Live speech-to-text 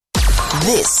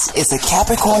This is the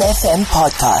Capricorn FM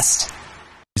podcast.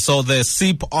 So the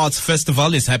SEEP Arts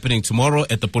Festival is happening tomorrow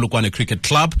at the Polokwane Cricket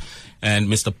Club, and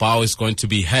Mr. Mpho is going to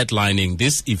be headlining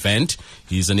this event.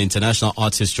 He's an international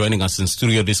artist joining us in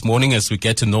studio this morning as we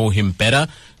get to know him better.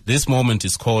 This moment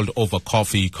is called Over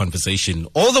Coffee Conversation,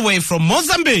 all the way from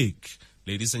Mozambique.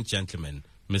 Ladies and gentlemen,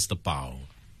 Mr. Mpho.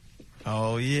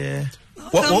 Oh, yeah.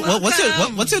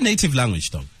 What's your native language,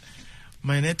 though?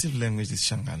 My native language is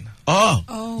Shangana.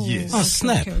 Oh. Yes. Oh,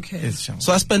 snap. Okay. It's Shangana.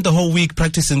 So I spent the whole week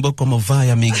practicing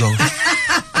Bokomavai, amigo.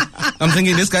 I'm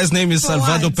thinking this guy's name is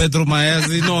Salvador Pedro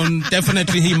Maes. You know,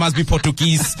 definitely he must be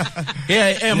Portuguese. Here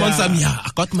I am on some, I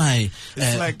got my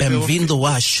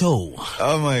Bem-vindo show.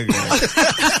 Oh, my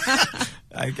God.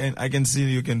 I can see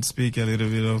you can speak a little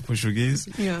bit of Portuguese.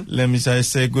 Yeah. Let me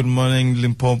just say good morning,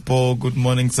 Limpopo. Good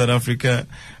morning, South Africa.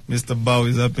 Mr. Mpho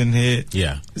is up in here.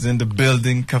 Yeah. He's in the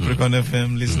building. Capricorn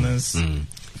FM listeners.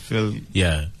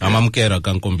 Yeah. Amamkera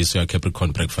kankombiso ya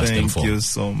Capricorn breakfast and Thank you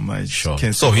so much. Sure.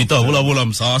 So hita hula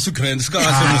msasu krend ska.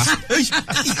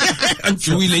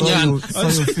 Anchuile nyan. So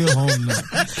you feel home now.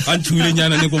 Anchuile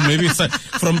nyan niko maybe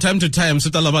from time to time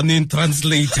sutalaba nin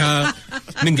translator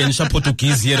ningenisha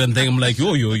Portuguese here and then I'm like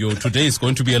yo today is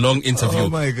going to be a long interview. Oh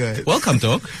my God. Welcome,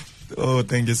 Doc. Oh,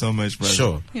 thank you so much, brother.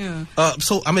 Sure. Yeah.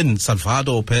 So, I mean,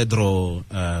 Salvador, Pedro,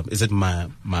 is it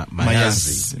Mayaz?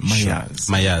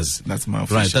 Mayaz. That's my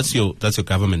official. Right, that's your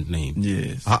government name.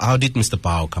 Yes. How did Mr.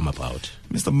 Mpho come about?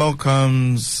 Mr. Mpho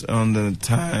comes on the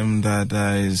time that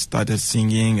I started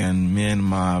singing, and me and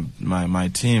my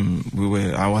team,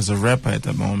 I was a rapper at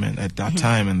that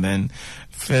time, and then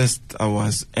first I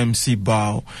was MC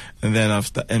Mpho, and then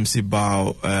after MC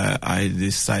Mpho, I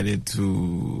decided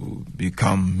to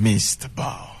become Mr.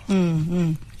 Mpho.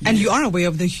 Mm-hmm. And you are aware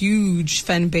of the huge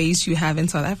fan base you have in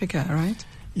South Africa, right?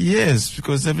 Yes,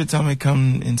 because every time I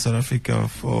come in South Africa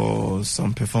for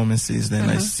some performances, then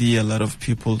I see a lot of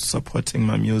people supporting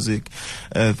my music.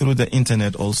 Through the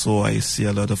internet also, I see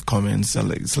a lot of comments.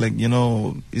 It's like,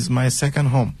 it's my second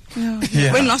home. Yeah.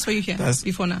 Yeah. When last were you here?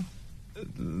 Before now?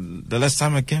 The last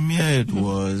time I came here, it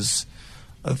was,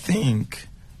 I think,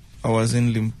 I was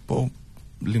in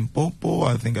Limpopo.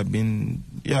 I think I've been,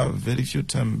 very few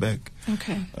time back.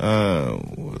 Okay.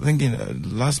 Thinking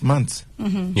last month.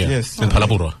 Mm-hmm. Yeah. Yes. In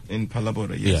Palabora. In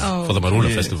Palabora, yes. Yeah. For the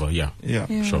Marula Festival, Yeah.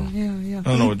 Sure. Yeah.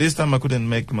 No, this time I couldn't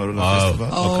make Marula Festival.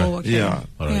 Oh, okay. Yeah.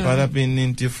 All right. But I've been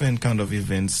in different kind of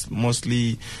events,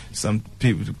 mostly some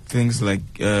people, things like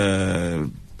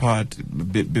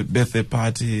birthday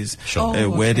parties,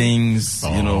 weddings.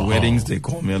 Weddings. They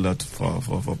call me a lot for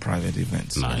private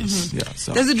events. Nice. Mm-hmm. Yeah.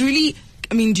 So. Does it really?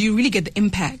 I mean, do you really get the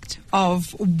impact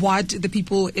of what the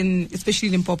people in, especially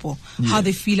Limpopo, how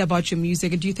they feel about your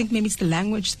music? Do you think maybe it's the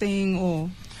language thing, or?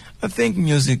 I think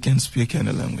music can speak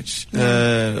any language.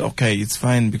 Okay, it's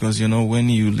fine because when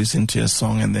you listen to a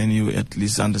song and then you at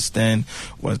least understand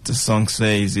what the song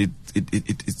says,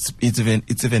 it's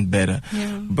even better.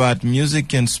 Yeah. But music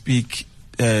can speak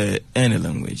any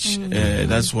language.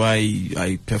 That's why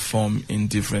I perform in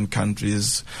different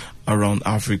countries around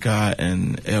Africa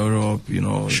and Europe.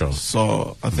 Sure.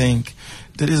 So I think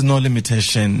there is no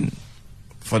limitation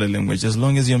for the language as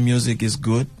long as your music is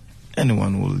good.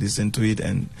 Anyone will listen to it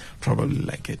and probably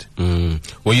like it.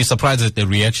 Were you surprised at the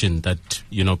reaction that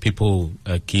people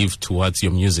give towards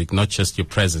your music, not just your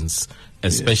presence,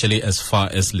 especially as far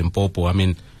as Limpopo? I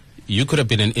mean, you could have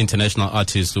been an international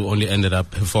artist who only ended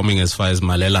up performing as far as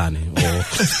Malelane or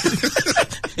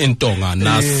in Tonga,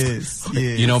 Nas.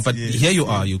 Yes, but here you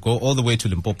are. You go all the way to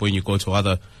Limpopo and you go to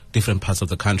other different parts of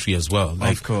the country as well.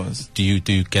 Like, of course. Do you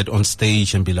get on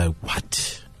stage and be like,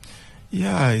 what?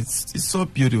 Yeah, it's so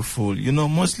beautiful.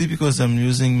 Mostly because I'm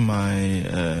using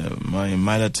my my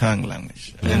mother tongue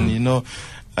language, and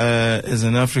as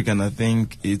an African, I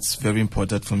think it's very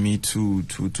important for me to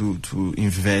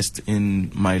invest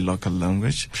in my local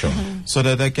language, so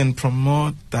that I can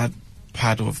promote that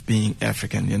part of being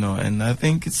African. And I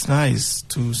think it's nice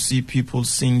to see people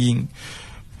singing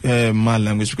my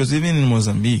language, because even in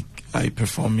Mozambique, I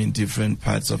perform in different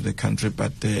parts of the country,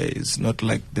 but it's not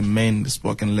like the main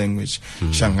spoken language,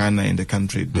 Shangana, in the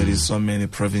country. There is so many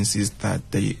provinces that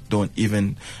they don't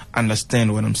even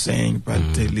understand what I'm saying, but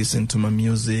they listen to my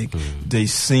music, they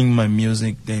sing my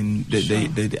music, then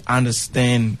they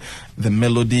understand the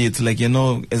melody. It's like,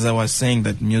 as I was saying,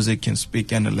 that music can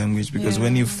speak any language, because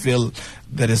when you feel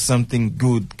there is something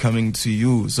good coming to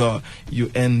you, so you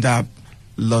end up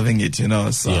loving it,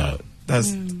 so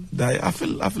that's I feel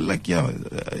like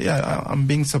I'm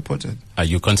being supported. Are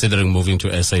you considering moving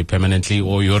to SA permanently,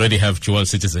 or you already have dual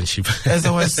citizenship? As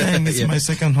I was saying, it's my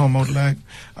second home.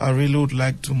 I really would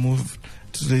like to move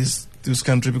to this this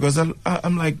country because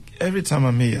I'm like, every time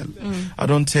I'm here, I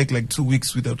don't take like 2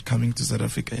 weeks without coming to South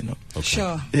Africa, you know. Okay.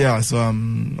 Sure. Yeah, so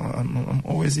I'm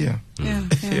always here. Yeah.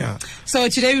 Yeah. So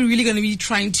today we're really going to be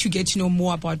trying to get to know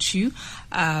more about you,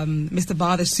 Mr.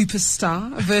 Bar, the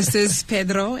superstar, versus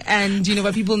Pedro, and you know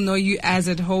what people know you as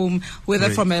at home, whether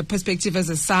Right. from a perspective as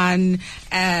a son,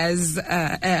 as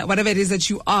whatever it is that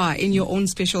you are in your own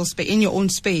special space, in your own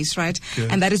space, right?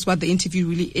 Good. And that is what the interview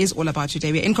really is all about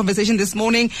today. We're in conversation this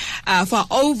morning for our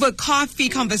over coffee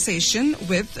conversation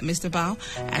with Mr. Bao,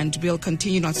 and we'll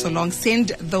continue not so long. Send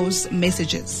those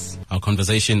messages. Our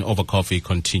conversation over coffee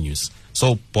continues.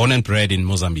 So, born and bred in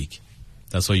Mozambique.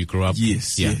 That's where you grew up?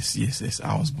 Yes, Yeah. yes.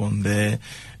 I was born there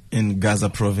in Gaza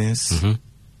province,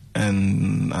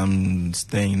 and I'm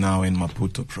staying now in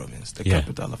Maputo province, the Yeah.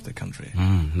 capital of the country.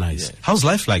 Nice. Yeah. How's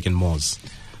life like in Moz?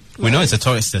 We know it's a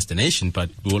tourist destination, but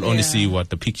we will only Yeah. see what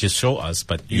the pictures show us,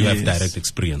 but you have Yes. direct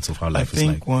experience of how I life is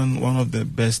think like. one of the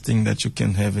best thing that you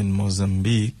can have in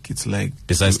Mozambique, it's like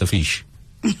Besides the fish.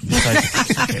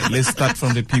 okay, let's start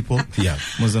from the people. Yeah.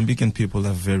 Mozambican people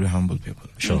are very humble people.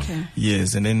 Sure. Okay.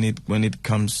 Yes, and then when it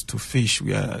comes to fish,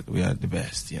 we are the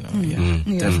best. You know,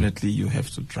 Yeah. Definitely, you have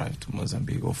to drive to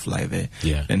Mozambique or fly there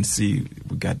Yeah. and see.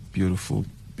 We got beautiful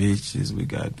beaches. We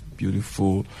got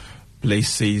beautiful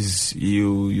places.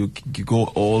 You go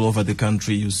all over the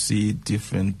country. You see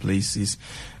different places,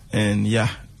 and yeah.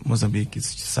 Mozambique is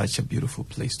such a beautiful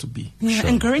place to be. Yeah,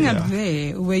 and growing Yeah. up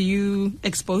there, were you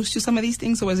exposed to some of these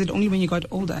things, or was it only when you got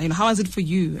older? You know, how was it for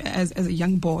you as a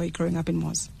young boy growing up in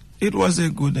Moz? It was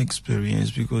a good experience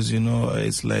because, you know,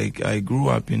 it's like I grew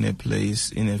up in a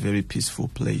place, in a very peaceful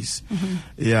place.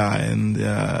 Yeah, and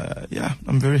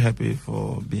I'm very happy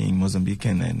for being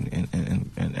Mozambican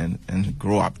and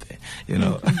grow up there, you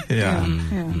know. Yeah.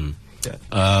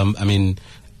 I mean,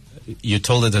 you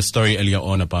told us a story earlier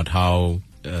on about how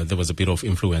there was a bit of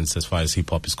influence as far as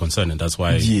hip hop is concerned, and that's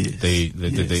why Yes, the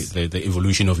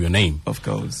evolution of your name. Of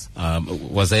course.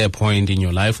 Was there a point in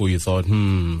your life where you thought,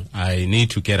 I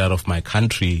need to get out of my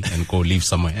country and go live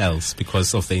somewhere else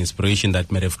because of the inspiration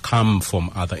that might have come from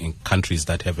other countries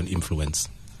that have an influence?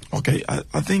 Okay,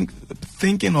 I think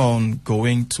thinking on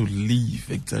going to live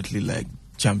exactly like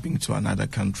jumping to another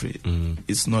country,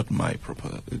 it's not my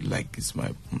proper, like it's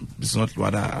not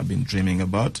what I've been dreaming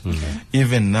about.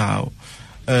 Even now,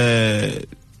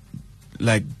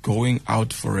 like going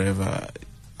out forever,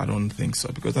 I don't think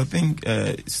so, because I think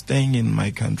staying in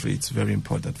my country, it's very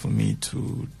important for me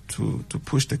to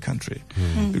push the country,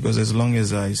 because as long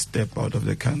as I step out of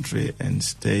the country and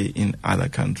stay in other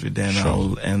country, then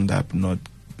I'll end up not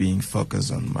being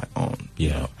focused on my own. Yeah.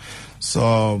 You know?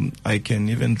 So I can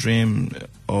even dream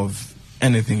of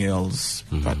anything else,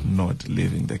 but not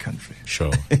leaving the country.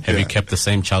 Sure. Have you kept the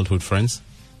same childhood friends?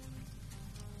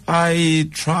 I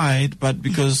tried, but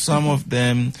because some of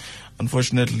them,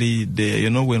 unfortunately,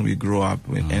 when we grow up,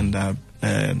 we end up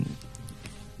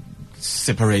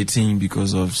separating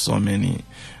because of so many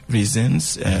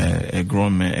reasons. A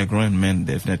grown man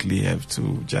definitely have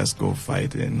to just go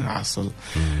fight and hustle,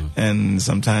 and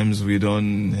sometimes we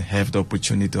don't have the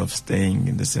opportunity of staying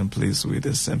in the same place with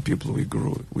the same people we're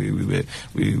growing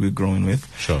with.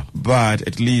 Sure. But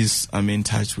at least I'm in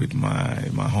touch with my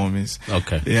homies.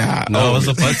 Okay. Yeah. No, I was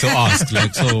about to ask,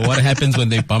 so what happens when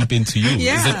they bump into you?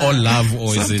 Yeah. Is it all love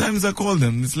or is it? Sometimes I call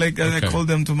them. It's like I call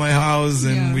them to my house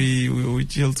and we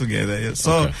chill together. Yeah.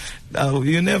 So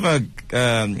you never.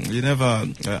 I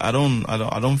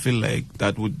don't feel like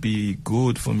that would be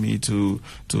good for me to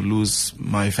lose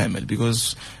my family,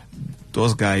 because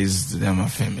those guys, they're my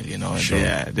family. You know,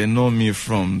 they know me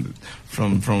from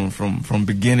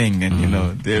beginning, and you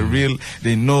know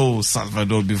they know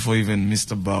Salvador before even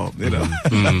Mr. Bao. You know.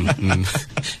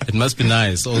 It must be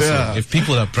nice also if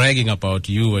people are bragging about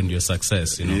you and your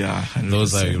success. You know, 100%.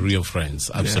 Those are your real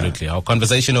friends. Absolutely. Our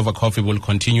conversation over coffee will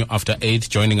continue after 8.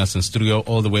 Joining us in studio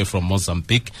all the way from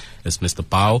Mozambique is Mr.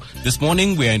 Bao. This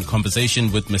morning we are in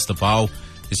conversation with Mr. Bao.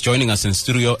 He's joining us in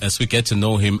studio as we get to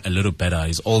know him a little better.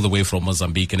 He's all the way from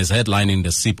Mozambique and is headlining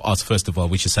the SIP Arts Festival,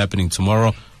 which is happening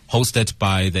tomorrow, hosted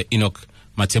by the Enoch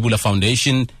Matebula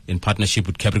Foundation in partnership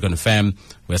with Capricorn FM.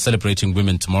 We're celebrating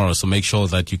women tomorrow, so make sure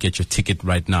that you get your ticket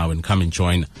right now and come and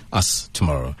join us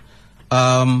tomorrow.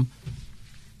 Back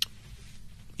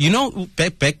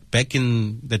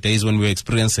in the days when we were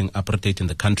experiencing apartheid in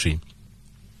the country,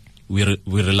 we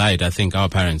relied, I think our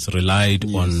parents relied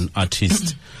on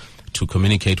artists to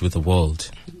communicate with the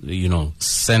world,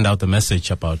 send out the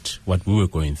message about what we were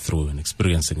going through and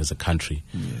experiencing as a country.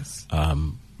 Yes.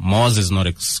 Moz is not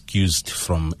excused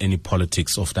from any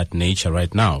politics of that nature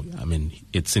right now. I mean,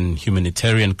 it's in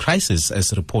humanitarian crisis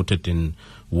as reported in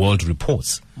world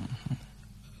reports.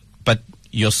 But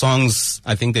your songs,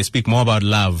 I think they speak more about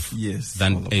love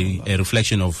than a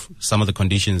reflection of some of the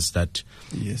conditions that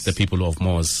the people of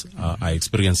Moz are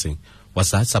experiencing.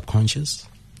 Was that subconscious?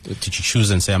 Did you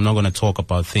choose and say, I'm not going to talk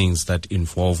about things that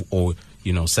involve or,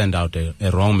 send out a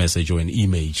wrong message or an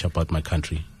image about my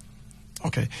country?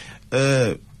 Okay.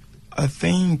 I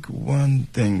think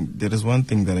there is one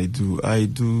thing that I do. I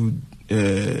do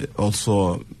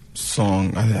also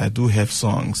I do have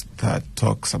songs that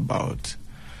talks about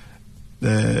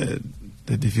the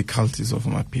difficulties of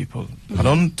my people. Mm-hmm. I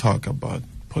don't talk about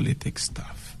politics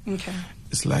stuff. Okay.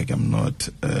 It's like I'm not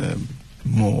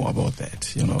more about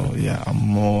that, Okay. Yeah, I'm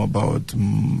more about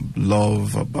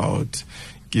love, about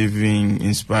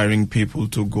inspiring people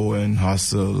to go and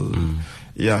hustle.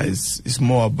 Yeah, it's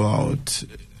more about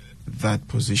that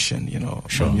position,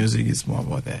 Sure. My music is more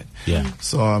about that. Yeah.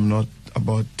 So I'm not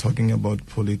about talking about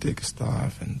political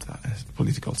stuff and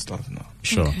political stuff now.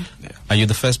 Sure. Okay. Yeah. Are you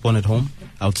the firstborn at home?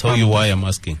 I'll tell you why I'm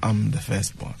asking. I'm the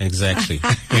firstborn. Exactly.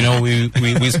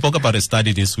 We spoke about a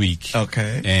study this week.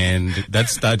 Okay. And that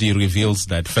study reveals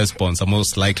that firstborns are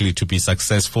most likely to be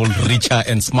successful, richer,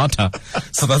 and smarter.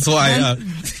 So that's why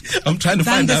I'm trying to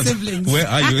find out siblings. Where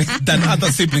are you than other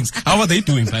siblings. How are they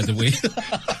doing, by the way?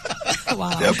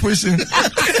 Wow. They're pushing.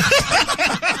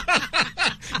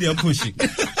 They are pushing.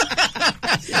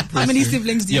 How many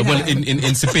siblings do you have? Well,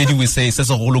 in Sepedi we say,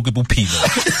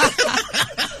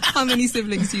 how many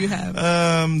siblings do you have?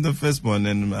 The firstborn,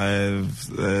 and I have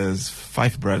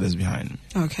 5 brothers behind me.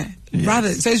 Okay. Yes.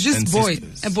 Brothers. So it's just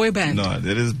sisters. a boy band? No,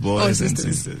 there is boys and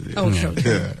sisters. Yeah.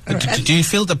 Okay. Yeah. Do you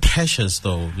feel the pressures,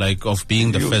 though, like of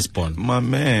being the firstborn? My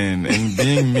man, and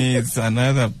being me, it's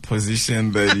another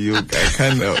position that you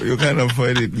can't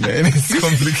avoid it, man. It's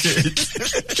complicated.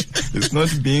 It's not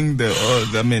being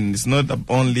it's not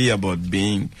only about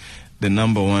being the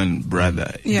number one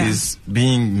brother. Yeah. Is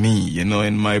being me,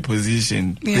 in my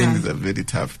position. Yeah. Things are very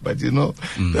tough, but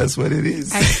that's what it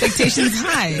is. Expectations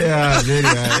high. Yeah, very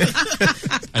high.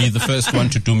 Are you the first one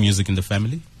to do music in the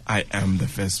family? I am the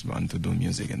first one to do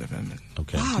music in the family.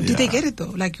 Okay. Wow. Did they get it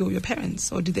though? Like your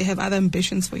parents, or did they have other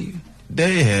ambitions for you?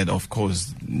 They had, of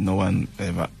course. No one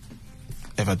ever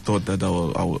thought that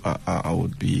I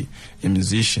would be a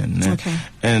musician. Okay.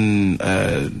 And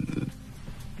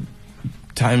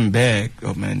back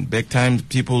time,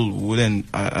 people wouldn't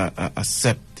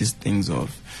accept these things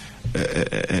of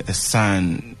a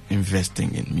son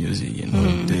investing in music.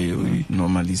 They would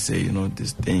normally say,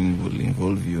 this thing will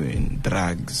involve you in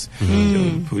drugs. They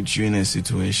will put you in a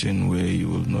situation where you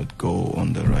will not go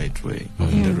on the right way, or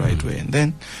in the right way. And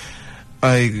then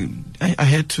I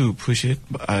had to push it.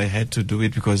 But I had to do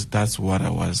it because that's what I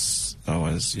was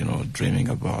dreaming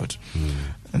about.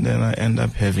 And then I end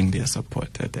up having their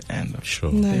support at the end.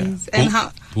 Sure. Nice. Yeah. And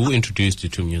who introduced you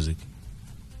to music?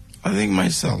 I think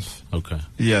myself. Okay.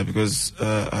 Yeah, because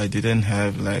I didn't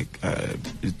have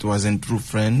it wasn't through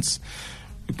friends,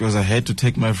 because I had to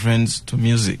take my friends to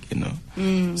music.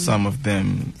 Some of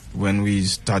them, when we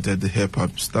started the hip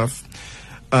hop stuff,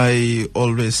 I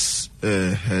always had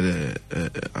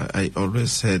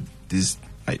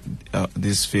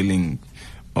this feeling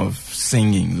of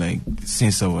singing. Like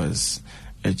since I was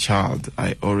a child,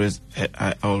 I always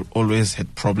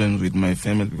had problems with my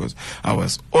family because I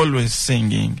was always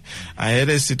singing. I had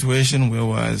a situation where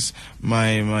was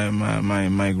my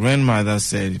grandmother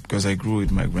said, because I grew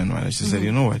with my grandmother, she said,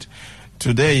 you know what?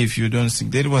 Today, if you don't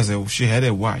sing, she had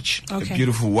a watch, a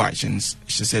beautiful watch, and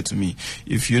she said to me,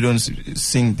 if you don't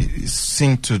sing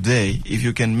today, if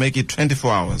you can make it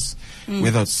 24 hours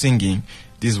without singing,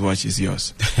 this watch is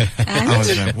yours. I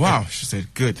was like, wow. She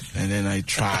said, good. And then I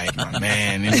tried, my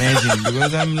man. Imagine,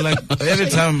 because I'm like, every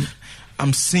time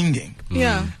I'm singing.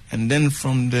 Yeah. And then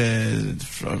from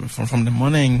the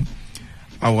morning,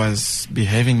 I was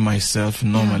behaving myself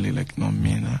normally, like, no,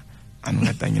 man. I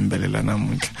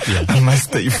must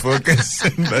stay focused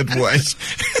on that watch.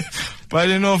 But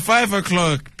 5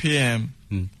 o'clock p.m.,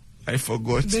 I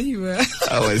forgot. There you were.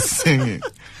 I was singing.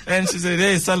 And she said,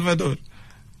 hey, Salvador,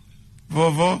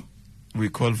 Vovo, we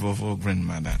call Vovo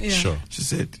grandmother. Yeah. Sure. She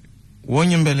said,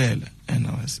 Wonyembelela. And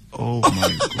I was, oh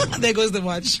my God. There goes the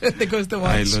watch. There goes the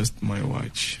watch. I lost my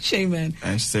watch. Shame, man.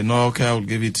 And she said, no, okay, I'll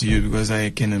give it to you because I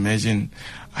can imagine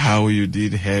how you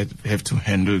did have to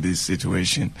handle this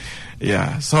situation.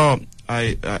 Yeah. So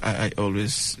I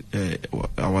always,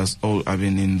 I've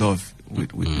been in love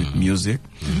with music.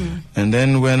 And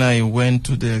then when I went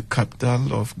to the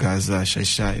capital of Gaza,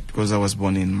 Shashai, because I was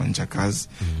born in Manjakaz,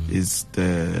 is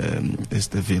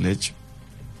the village.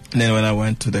 And then when I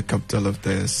went to the capital of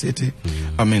the city,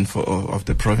 of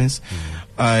the province,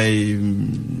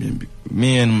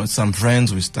 me and some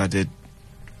friends, we started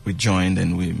we joined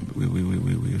and we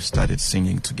started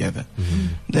singing together.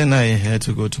 Then I had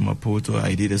to go to Maputo.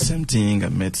 I did the same thing. I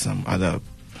met some other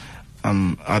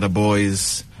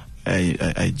boys.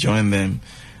 I joined them,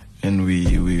 and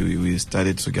we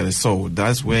started together. So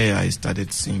that's where I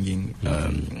started singing.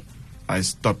 I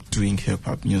stopped doing hip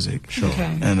hop music,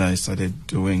 and I started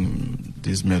doing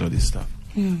this melody stuff.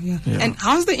 Yeah. And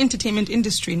how's the entertainment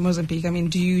industry in Mozambique? I mean,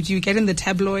 do you get in the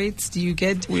tabloids? Do you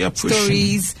get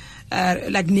stories,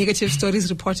 like negative stories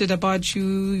reported about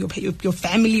you, your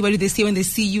family? What do they say when they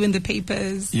see you in the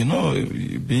papers? You know,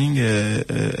 being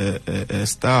a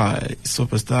star,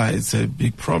 superstar, it's a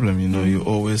big problem. You know, you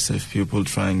always have people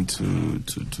trying to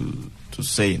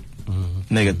say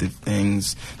negative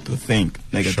things, to think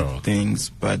negative things.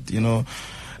 But you know,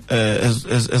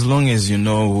 as long as you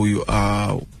know who you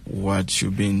are, what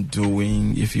you've been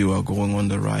doing, if you are going on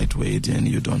the right way, then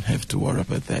you don't have to worry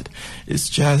about that. It's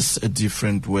just a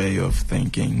different way of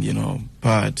thinking, you know.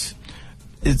 But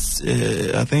it's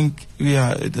I think we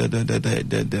are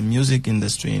the music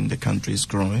industry in the country is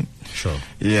growing.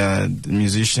 Yeah, the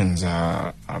musicians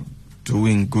are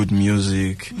doing good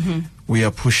music. We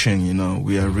are pushing, you know.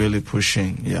 We are really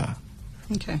pushing. Yeah.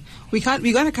 Okay. We got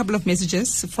a couple of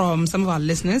messages from some of our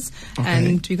listeners,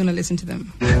 and we're going to listen to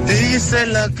them. We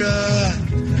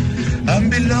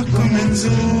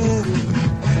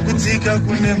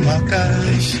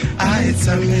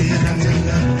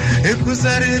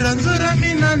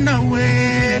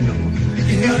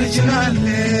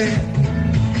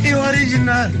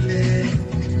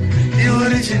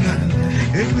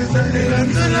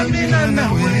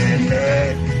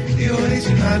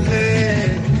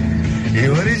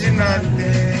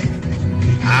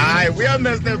are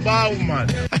Mr. Bauman.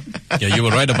 Yeah, you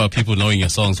were right about people knowing your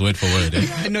songs word for word.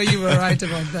 I know you were right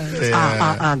about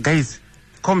that. Guys,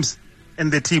 Combs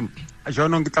and the team.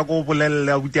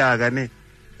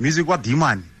 Music wa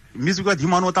demand. Music wa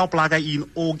demand o ta plaka in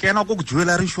o kena go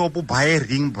jewelry shop o buy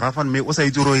ring brafan me o sa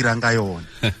itsuro iranga yona.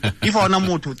 If ona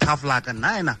motho tough laka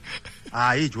nina.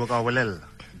 E joka bolela.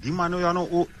 Demand yo no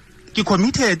o ki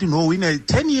committed no in a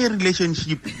 10-year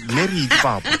relationship married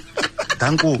papa.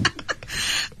 Thank you.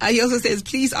 He also says,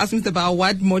 please ask Mr. Bao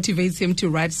what motivates him to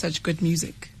write such good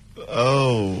music.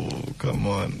 Oh, come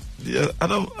on. Yeah,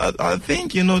 I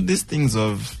think, you know, these things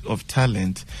of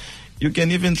talent, you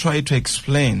can even try to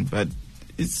explain, but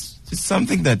it's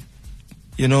something that,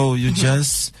 you know, you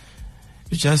just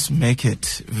make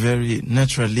it very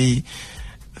naturally.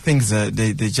 Things that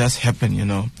they just happen, you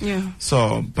know. Yeah.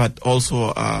 So, but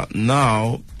also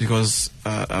now, because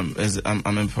I'm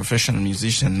a professional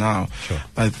musician now,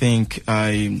 I think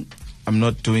I'm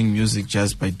not doing music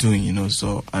just by doing, you know.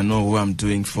 So I know who I'm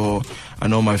doing for. I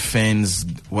know my fans,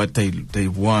 what they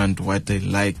want, what they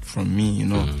like from me, you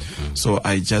know. So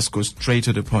I just go straight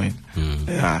to the point.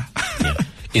 Yeah.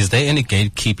 Is there any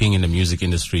gatekeeping in the music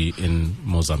industry in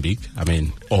Mozambique? I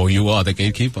mean, or you are the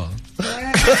gatekeeper?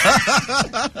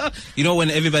 You know, when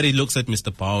everybody looks at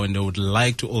Mr. Bao and they would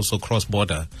like to also cross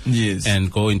border and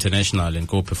go international and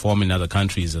go perform in other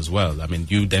countries as well. I mean,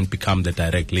 you then become the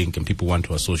direct link and people want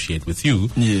to associate with you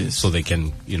so they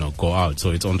can, you know, go out.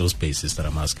 So it's on those bases that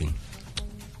I'm asking.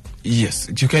 Yes.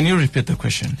 Can you repeat the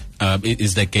question?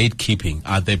 Is there gatekeeping?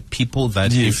 Are there people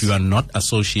that if you are not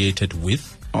associated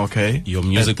with, your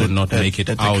music will not make it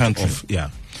out of? Yeah.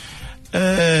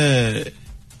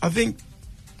 I think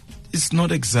it's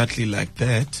not exactly like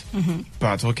that,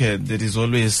 but there is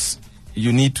always,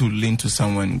 you need to lean to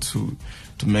someone to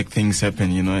make things happen,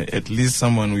 you know. At least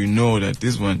someone we know that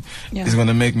this one is going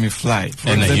to make me fly.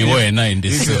 And you were in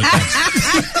this.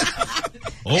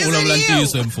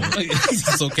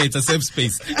 It's okay, it's a safe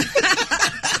space.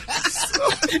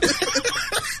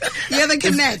 You're the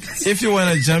connect. If you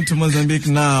want to jump to Mozambique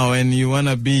now and you want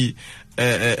to be,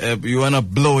 you want to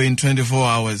blow in 24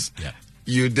 hours,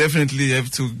 you definitely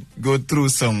have to go through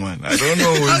someone. I don't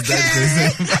know who is that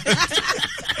person.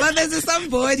 But there's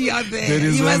somebody out there.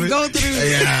 You must go through.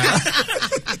 Yeah.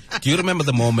 Do you remember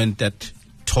the moment that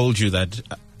told you that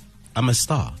I'm a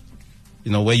star?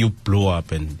 You know, where you blew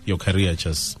up and your career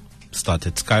just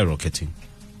started skyrocketing?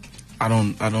 I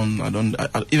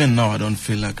even now I don't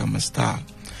feel like I'm a star.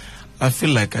 I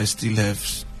feel like I still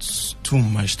have too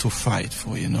much to fight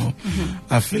for, you know.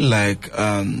 I feel like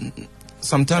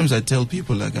sometimes I tell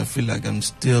people, like, I feel like I'm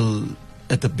still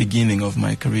at the beginning of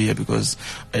my career, because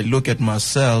I look at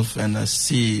myself and I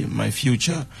see my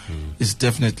future is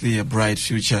definitely a bright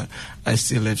future. I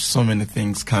still have so many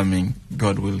things coming.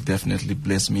 God will definitely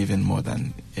bless me even more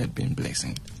than He had been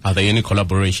blessing. Are there any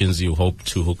collaborations you hope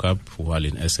to hook up while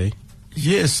in SA?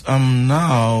 Yes,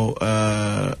 now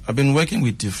I've been working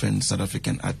with different South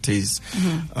African artists.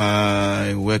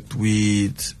 I worked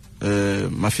with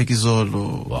Mafiki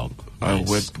Zolo. Wow, I nice.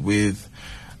 worked with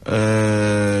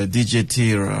DJ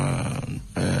Tira.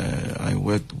 I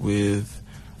worked with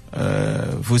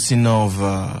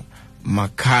Vusinova,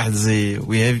 Makaze.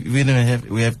 We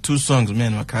have 2 songs, me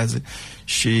and Makaze.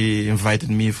 She invited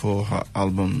me for her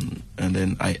album, and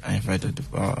then I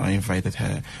invited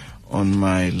her on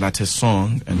my latest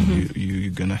song, and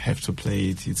you're gonna have to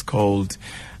play it. It's called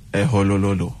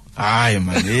Holololo. Aye,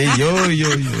 man. Yo.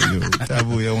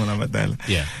 Tabu,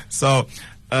 yeah. So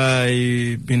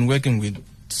I've been working with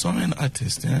so many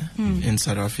artists in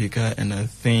South Africa, and I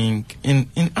think in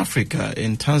Africa,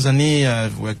 in Tanzania,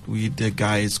 I've worked with the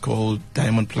guys called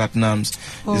Diamond Platnumz.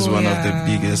 He's one of the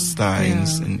biggest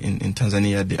stars in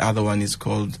Tanzania. The other one is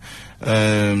called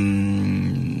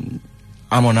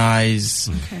Harmonize.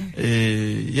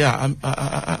 Okay.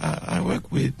 I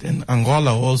work with in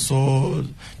Angola also,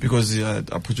 because are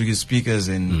Portuguese speakers,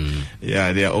 and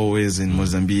they are always in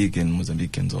Mozambique, and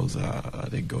Mozambicans also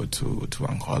they go to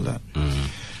Angola.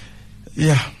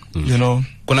 You know.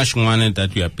 Kuna shingwane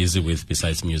that you are busy with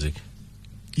besides music?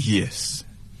 Yes.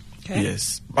 Okay.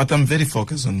 Yes, but I'm very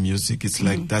focused on music. It's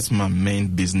like that's my main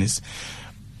business.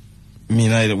 I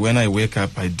mean, when I wake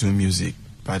up, I do music,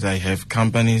 but I have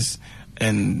companies,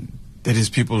 and there is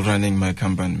people running my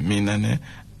company.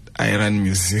 I run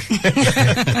music.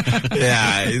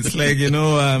 Yeah, it's like,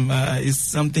 it's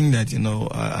something that,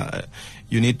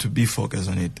 you need to be focused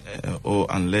on it, or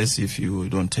unless if you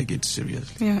don't take it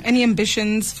seriously. Yeah. Any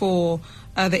ambitions for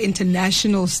the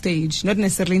international stage, not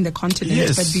necessarily in the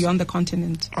continent, but beyond the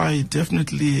continent?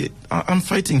 I'm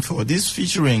fighting for these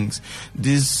featurings,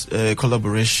 these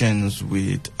collaborations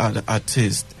with other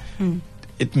artists.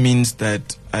 It means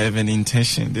that I have an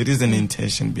intention. There is an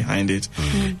intention behind it.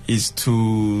 Is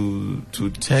to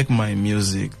take my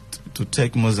music, to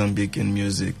take Mozambican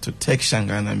music, to take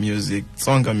Shangana music,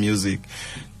 Tsonga music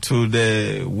to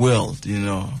the world,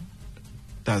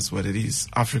 That's what it is.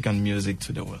 African music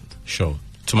to the world. Sure.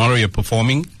 Tomorrow you're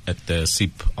performing at the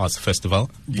SIP Arts Festival.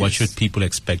 Yes. What should people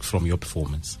expect from your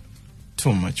performance?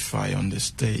 Too much fire on the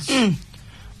stage.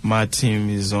 My team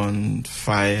is on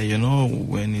fire,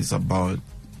 when it's about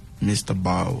Mr.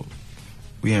 Bao.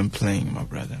 We ain't playing, my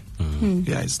brother.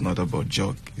 Yeah, it's not about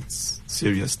joke. It's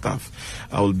serious stuff.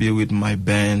 I will be with my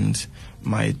band.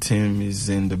 My team is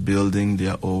in the building. They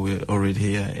are already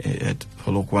here at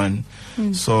Polokwane.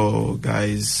 So,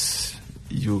 guys,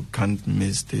 you can't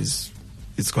miss this.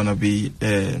 It's going to be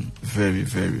a very,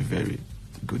 very, very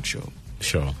good show.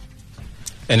 Sure.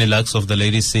 Any lacks of the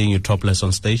ladies seeing you topless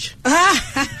on stage?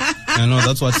 I know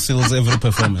that's what seals every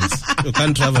performance. You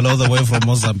can't travel all the way from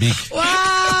Mozambique.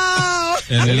 Wow!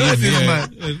 And live here.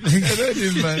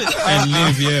 And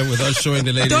live here without showing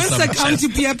the ladies. Don't some succumb to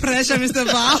peer pressure, Mr.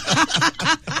 Val.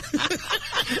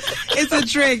 It's a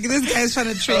trick. This guy's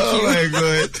trying to trick you. Oh my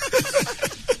God.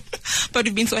 But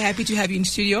we've been so happy to have you in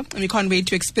studio, and we can't wait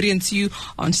to experience you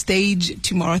on stage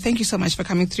tomorrow. Thank you so much for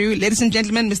coming through. Ladies and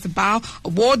gentlemen, Mr. Bao,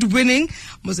 award-winning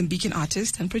Mozambican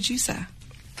artist and producer.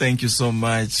 Thank you so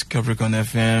much, Capricorn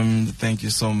FM. Thank you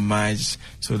so much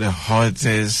to the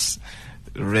hottest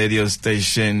radio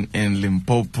station in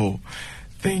Limpopo.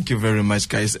 Thank you very much,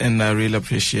 guys. And I really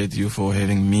appreciate you for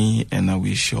having me, and I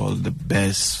wish you all the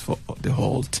best for the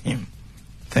whole team.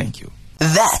 Thank you.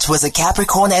 That was a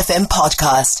Capricorn FM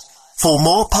podcast. For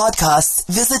more podcasts,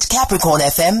 visit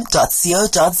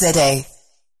capricornfm.co.za.